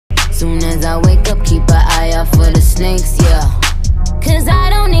Soon as I wake up, keep an eye out for the snakes, yeah. Cause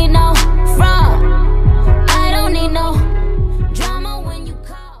I don't need no fraud, I don't need no drama when you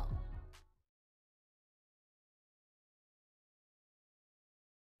call.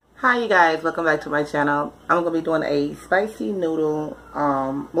 Hi you guys, welcome back to my channel. I'm going to be doing a spicy noodle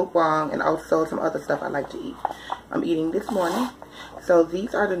mukbang and also some other stuff I like to eat. I'm eating this morning. So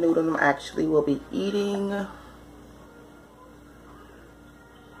these are the noodles I actually will be eating.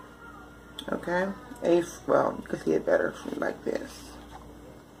 Okay, well, you can see it better like this.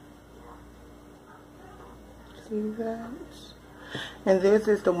 See that? And this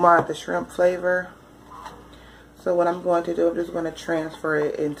is the shrimp flavor. So what I'm going to do, I'm just going to transfer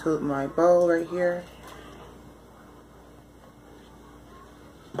it into my bowl right here.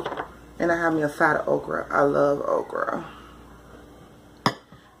 And I have me a side of okra. I love okra.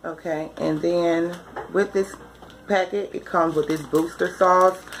 Okay, and then with this packet, it comes with this booster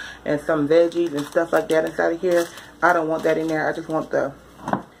sauce and some veggies and stuff like that inside of here. I don't want that in there. I just want the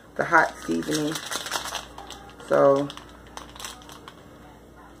hot seasoning. So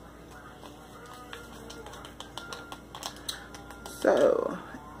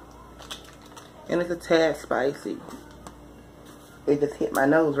and it's a tad spicy. It just hit my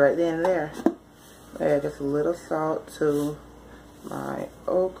nose right then and there. Add just a little salt to my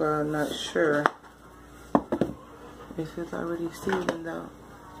okra. I'm not sure if it's already seasoned though.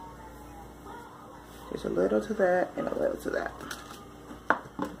 Just a little to that and a little to that.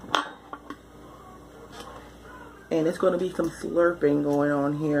 And it's going to be some slurping going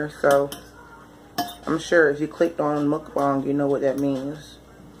on here. So I'm sure if you clicked on mukbang, you know what that means.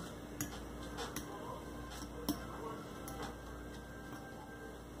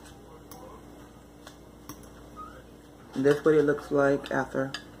 And that's what it looks like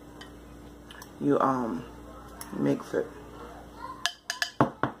after you mix it.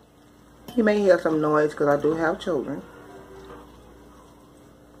 You may hear some noise because I do have children.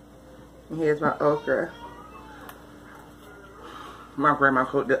 And here's my okra. My grandma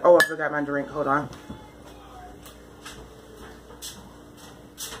cooked this. Oh, I forgot my drink. Hold on.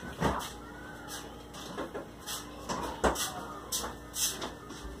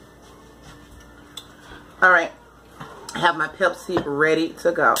 Alright. I have my Pepsi ready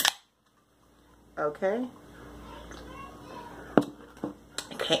to go. Okay.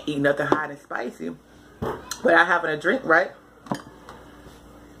 I can't eat nothing hot and spicy. But I'm having a drink, right?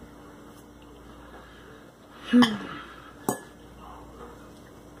 You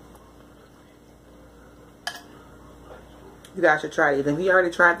guys should try these. If you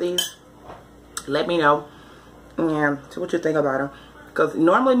already tried these, let me know. And see what you think about them. Because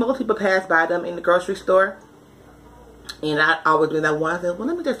normally most people pass by them in the grocery store. And I always do that one. I said, well,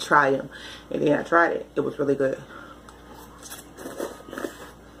 let me just try them. And then I tried it. It was really good.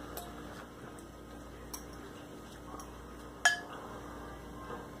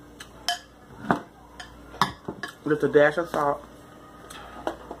 Just a dash of salt.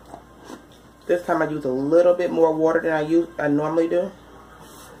 This time I use a little bit more water than I normally do.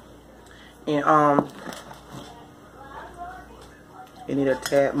 And I need a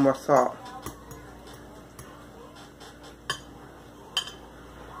tad more salt.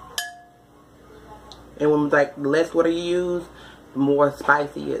 And when like the less water you use, the more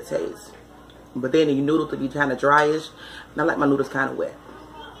spicy it tastes. But then the noodles will be kind of dryish. And I like my noodles kind of wet.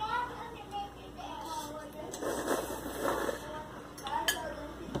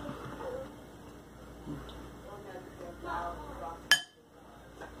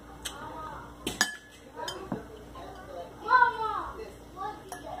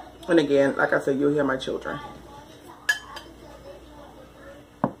 And again, like I said, you'll hear my children.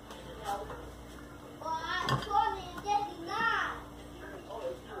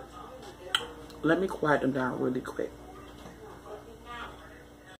 Let me quiet them down really quick.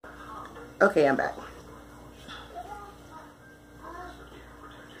 Okay, I'm back.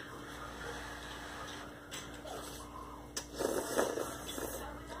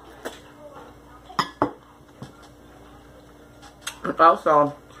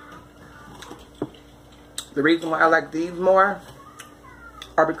 Also, the reason why I like these more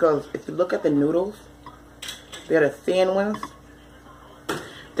are because if you look at the noodles, they're the thin ones.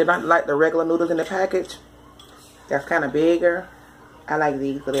 They're not like the regular noodles in the package. That's kind of bigger. I like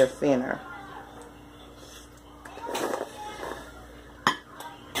these, so they're thinner.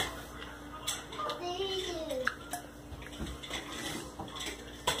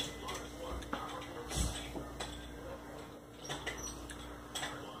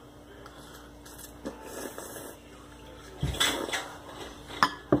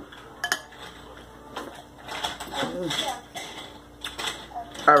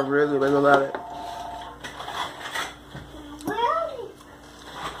 All really, really love it.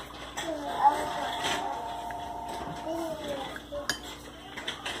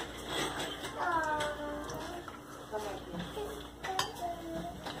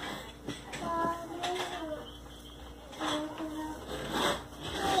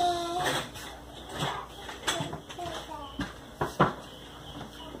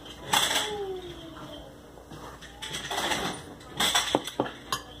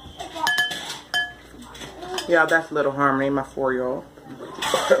 Yeah, that's Little Harmony, my 4-year-old.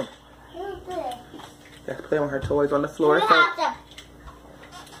 Just playing with her toys on the floor. So.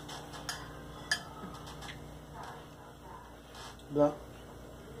 Go.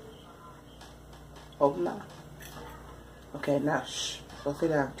 Oh, no. Okay, now, shh. Go sit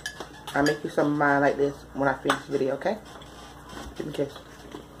down. I'll make you some of mine like this when I finish the video, okay? Give me a kiss.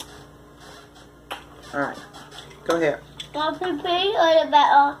 Alright. Go ahead. Want to pee or the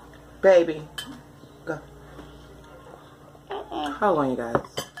better? Baby. Go. Hold on, you guys.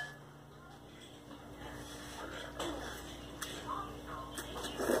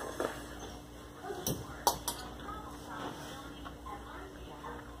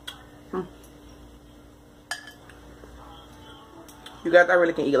 You guys, I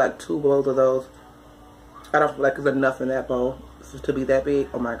really can eat like 2 bowls of those. I don't feel like there's enough in that bowl to be that big.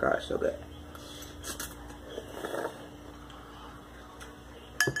 Oh my gosh, so good.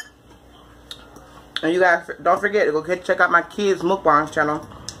 And you guys, don't forget to go check out my kids' MUKBANG channel,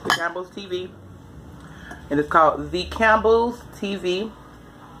 The Campbell's TV. And it's called The Campbell's TV.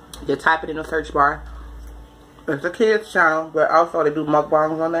 You type it in the search bar. It's a kids' channel, but also they do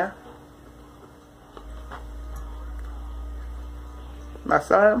mukbangs on there. My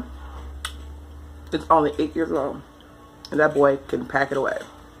son is only 8 years old, and that boy can pack it away.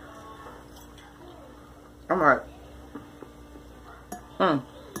 I'm like,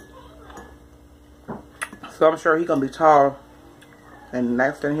 So I'm sure he's gonna be tall and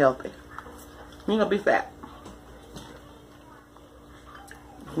nice and healthy. He ain't gonna be fat.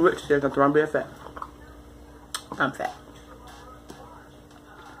 Rich says I'm trying to be fat. I'm fat.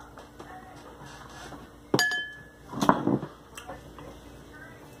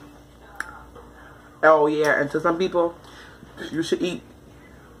 Oh yeah, and to some people, you should eat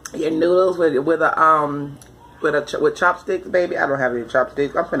your noodles with chopsticks, baby. I don't have any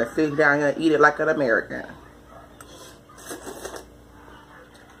chopsticks. I'm gonna sit down here and eat it like an American.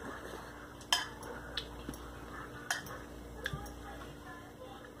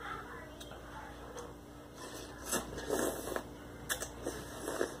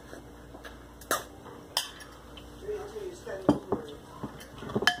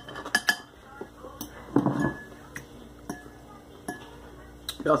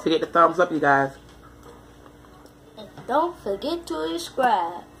 Don't forget to thumbs up, you guys. And don't forget to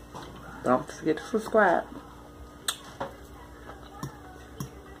subscribe. Don't forget to subscribe.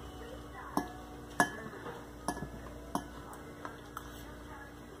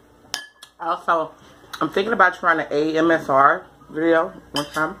 Also, I'm thinking about trying an AMSR video one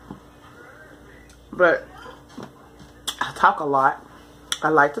time. But I talk a lot. I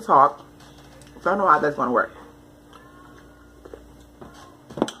like to talk. So I don't know how that's going to work.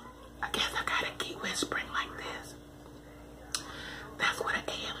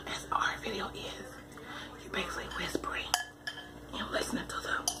 Basically whispering and listening to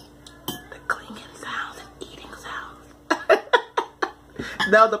the clinking sounds and eating sounds.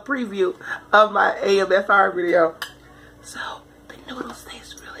 Now the preview of my AMSR video. So the noodles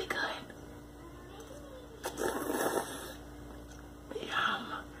taste really good. Yum.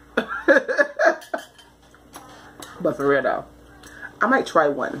 But for real though, I might try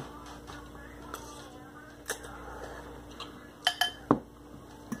one.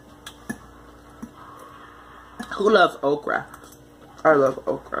 Who loves okra? I love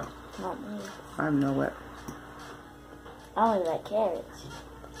okra. Not me. I know it. I only like carrots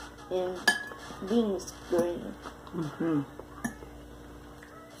and beans green.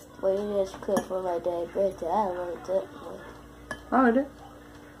 Well, you just cook for my dad's birthday. I love that one. Oh, I did.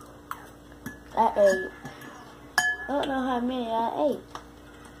 I ate. I don't know how many I ate.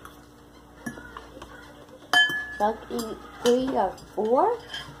 Like eat 3 or 4,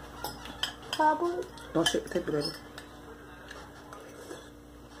 probably. Don't take it, baby.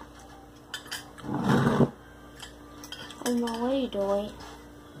 Oh no, what are you doing?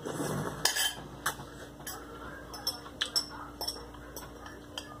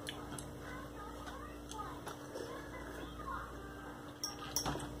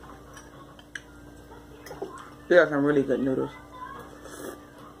 They got some really good noodles.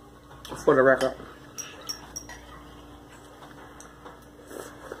 For the record.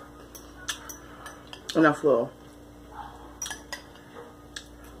 enough full.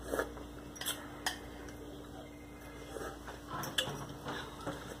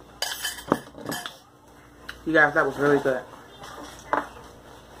 You guys, that was really good.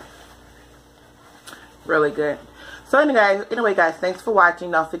 Really good. So anyway guys, thanks for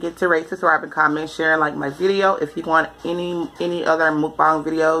watching. Don't forget to rate, subscribe, and comment, share, and like my video. If you want any other mukbang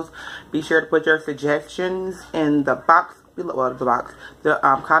videos, be sure to put your suggestions in the box below, well, the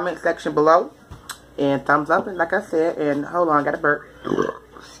comment section below. And thumbs up, and like I said, and hold on, I got a burp.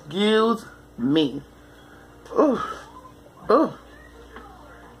 Excuse me. Ooh. Ooh.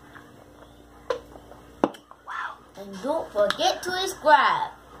 Wow. And don't forget to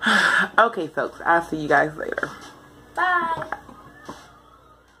subscribe. Okay, folks, I'll see you guys later. Bye.